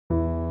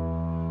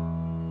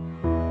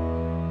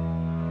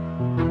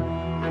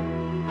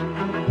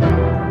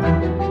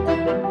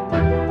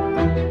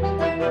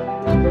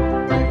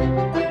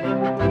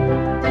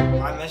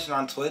mission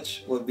on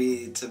Twitch would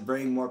be to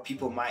bring more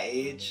people my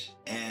age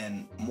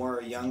and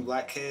more young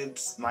black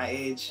kids my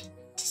age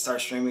to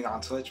start streaming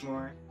on Twitch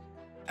more.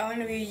 I want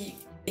to be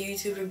a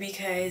YouTuber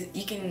because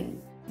you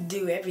can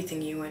do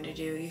everything you want to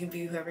do. You can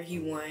be whoever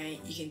you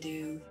want. You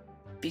can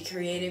be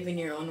creative in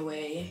your own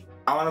way.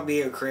 I want to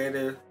be a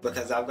creator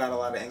because I've got a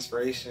lot of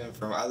inspiration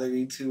from other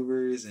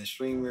YouTubers and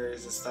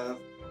streamers and stuff.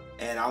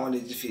 And I want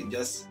to just be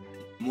just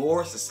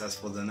more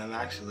successful than them,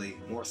 actually,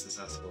 more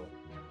successful.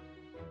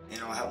 And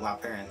I'll help my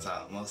parents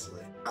out,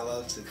 mostly. I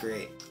love to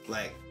create,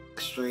 like,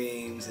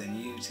 streams and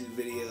YouTube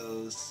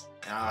videos,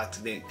 and I like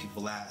to make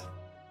people laugh.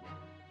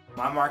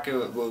 My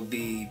market will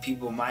be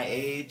people my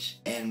age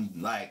and,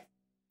 like,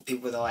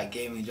 people that like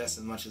gaming just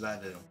as much as I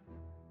do.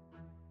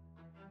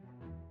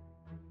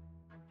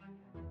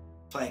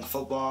 Playing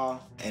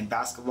football and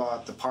basketball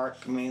at the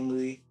park,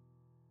 mainly.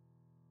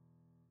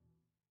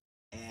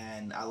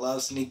 And I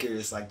love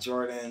sneakers like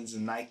Jordans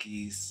and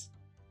Nikes.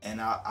 And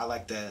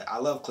I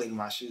love cleaning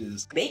my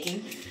shoes.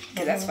 Baking,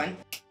 because that's fun.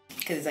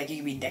 Because it's like you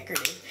can be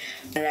decorative.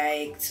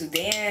 I like to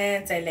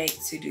dance, I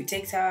like to do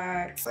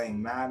TikTok.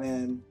 Playing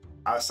Madden.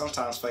 I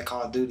sometimes play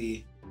Call of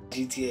Duty.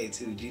 GTA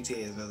too.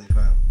 GTA is really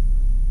fun.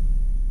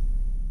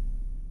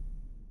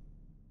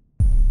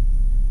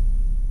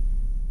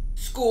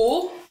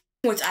 School,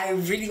 which I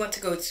really want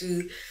to go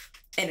to,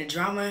 and the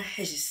drama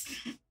is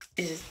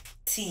just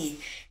tea.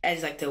 I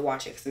just like to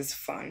watch it because it's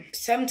fun.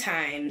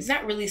 Sometimes,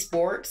 not really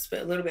sports,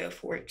 but a little bit of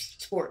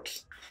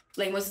sports.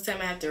 Like most of the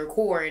time I have to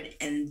record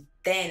and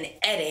then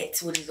edit,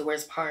 which is the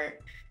worst part.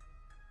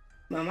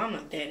 My mom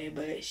looked at it,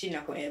 but she's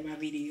not gonna edit my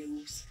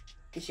videos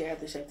because she has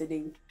other stuff to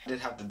do. I did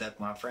have to duck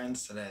my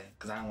friends today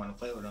because I didn't want to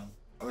play with them.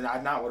 I mean,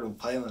 I not want to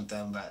play with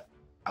them, but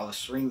I was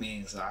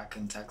streaming, so I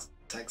couldn't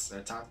text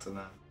or talk to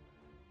them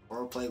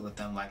or play with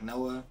them. Like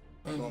Noah,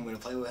 he wanted me to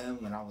play with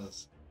him, and I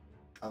was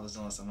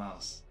doing something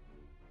else.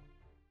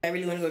 I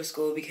really want to go to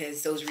school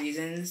because those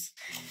reasons.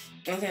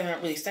 The only thing I'm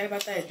not really excited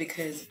about that is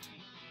because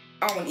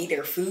I don't want to eat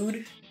their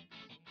food,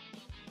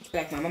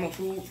 like my mama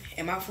food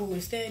and my food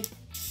instead,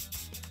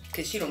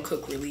 because she don't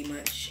cook really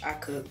much. I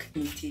cook,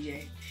 me,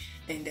 TJ,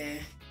 and yeah,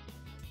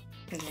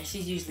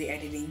 she's usually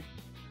editing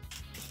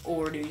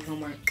or doing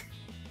homework.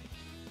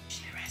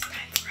 She never has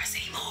time for us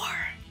anymore.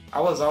 I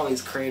was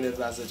always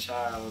creative as a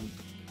child.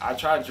 I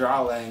tried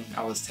drawing.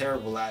 I was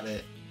terrible at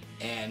it.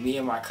 And me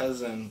and my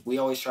cousin, we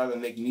always try to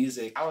make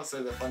music. I would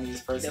say the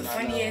funniest person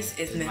I know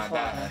is my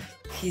dad.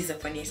 He's the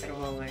funniest out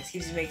of all of us. He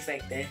just makes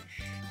like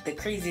the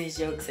craziest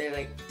jokes. They're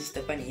like just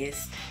the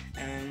funniest.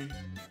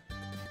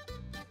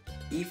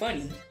 He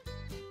funny.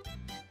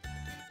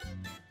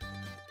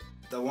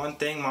 The one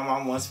thing my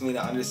mom wants me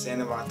to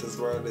understand about this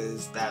world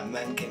is that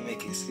men can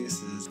make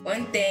excuses.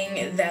 One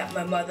thing that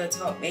my mother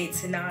taught me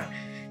to not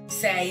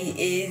say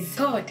is,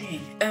 oh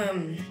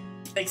dang,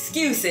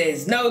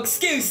 excuses. No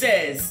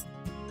excuses.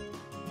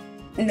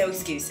 No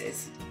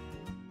excuses.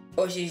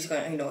 Or she's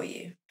gonna ignore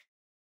you.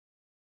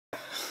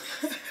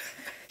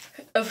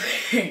 Of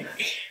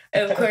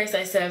course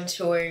I still have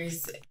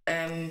chores.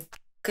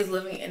 Cause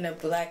living in a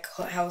black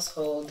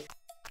household,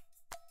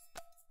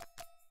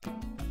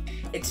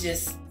 it's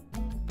just,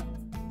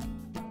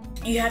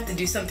 you have to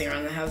do something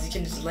around the house. You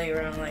can just lay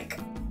around like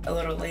a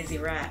little lazy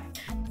rat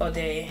all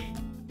day.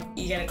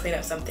 You gotta clean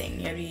up something.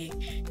 You gotta be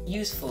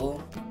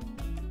useful.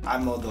 I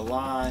mow the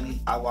lawn,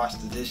 I wash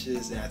the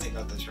dishes, and I take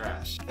out the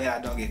trash. And I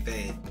don't get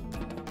paid.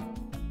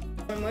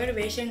 My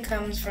motivation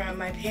comes from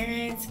my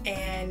parents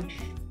and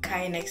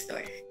Kaya next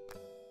door.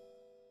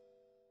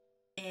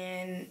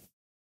 And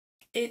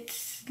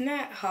it's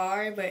not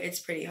hard, but it's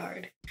pretty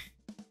hard.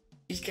 You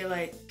just gotta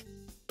like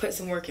put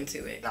some work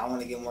into it. I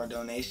want to get more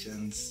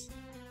donations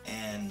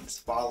and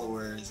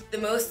followers. The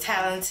most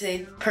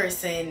talented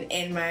person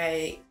in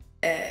my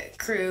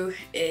crew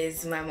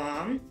is my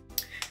mom.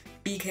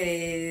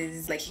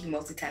 Because like she can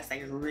multitask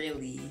like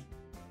really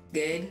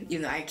good,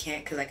 even though I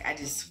can't, because like I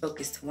just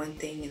focus to one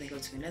thing and then go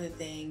to another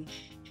thing.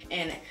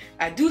 And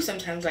I do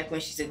sometimes, like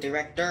when she's a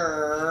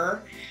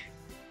director,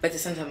 but then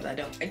sometimes I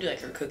don't. I do like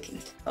her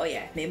cooking. Oh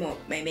yeah, my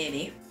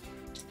mammy.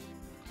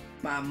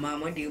 My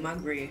mama do my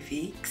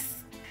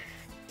graphics.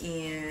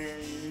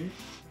 And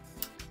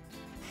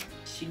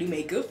she do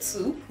makeup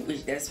too,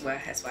 which that's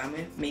why I'm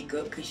in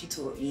makeup, because she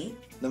taught me.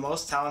 The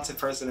most talented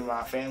person in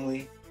my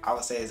family, I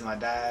would say, is my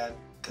dad.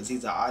 Because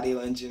he's an audio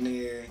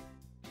engineer.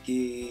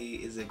 He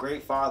is a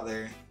great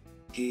father.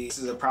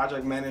 He's a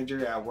project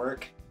manager at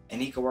work,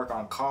 and he can work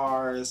on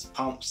cars,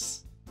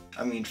 pumps,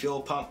 fuel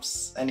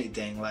pumps,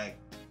 anything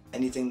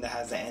that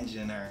has an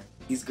engine. Or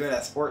he's good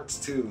at sports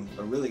too,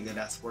 but really good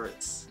at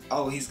sports.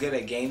 Oh, he's good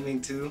at gaming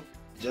too,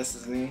 just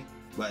as me.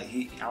 But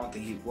he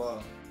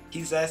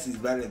says he's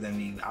better than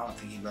me. I don't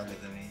think he's better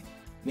than me.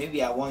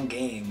 Maybe at one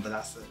game, but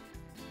that's it.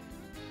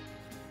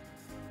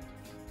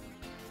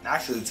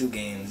 Actually, 2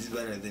 games. He's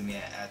better than me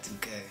at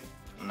 2K.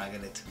 I'm not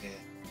good at 2K.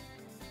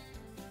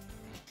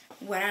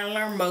 What I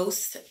learned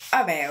most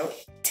about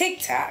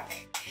TikTok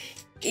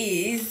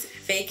is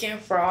faking,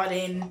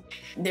 frauding.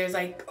 There's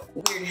like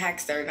weird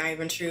hacks that are not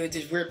even true.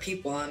 There's weird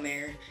people on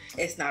there.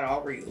 It's not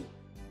all real.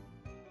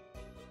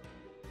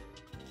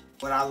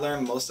 What I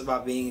learned most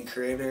about being a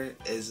creator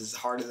is it's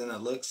harder than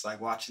it looks.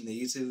 Like watching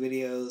the YouTube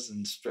videos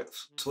and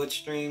Twitch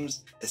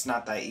streams, it's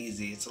not that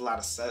easy. It's a lot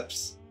of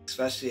steps,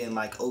 especially in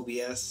like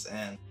OBS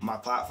and my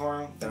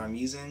platform that I'm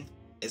using.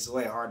 It's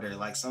way harder.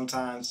 Like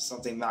sometimes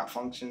something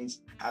malfunctions,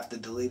 I have to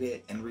delete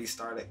it and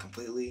restart it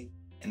completely,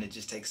 and it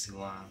just takes too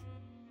long.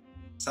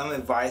 Some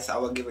advice I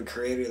would give a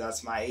creator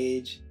that's my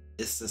age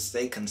is to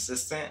stay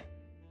consistent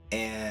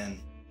and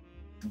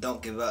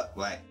don't give up.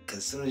 Like, cause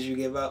as soon as you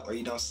give up or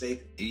you don't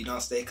stay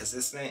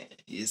consistent,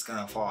 it's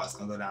gonna fall. It's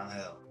gonna go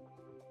downhill.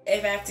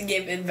 If I have to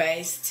give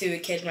advice to a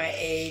kid my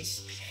age,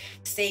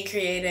 stay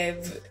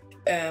creative,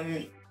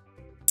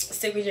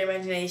 stick with your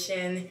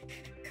imagination,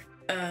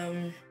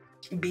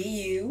 be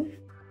you,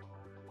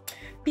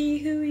 be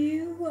who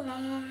you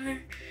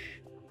are,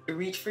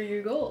 reach for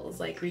your goals,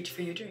 like reach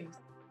for your dreams.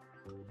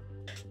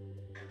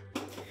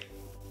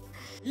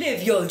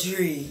 Live your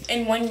dream.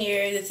 In 1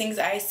 year, the things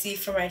I see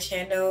for my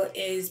channel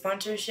is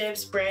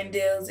sponsorships, brand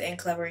deals, and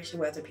collaboration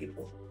with other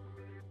people.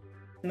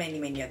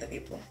 Many other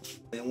people.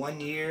 In 1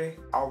 year,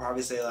 I'll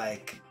probably say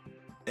like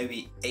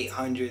maybe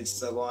 800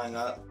 still going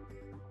up,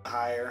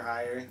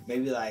 higher.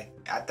 Maybe like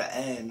at the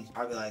end,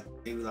 probably like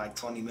maybe like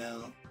 20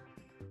 mil,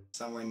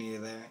 somewhere near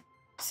there.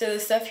 So the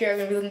stuff you're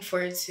gonna be looking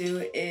forward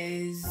to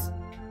is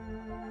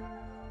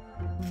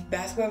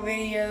basketball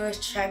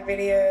videos, track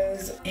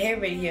videos, hair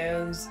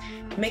videos,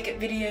 makeup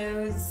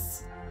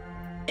videos,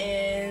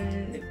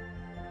 and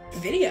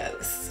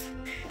videos.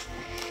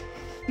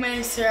 My name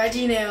is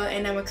Neal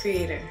and I'm a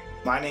creator.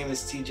 My name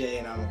is TJ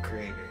and I'm a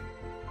creator.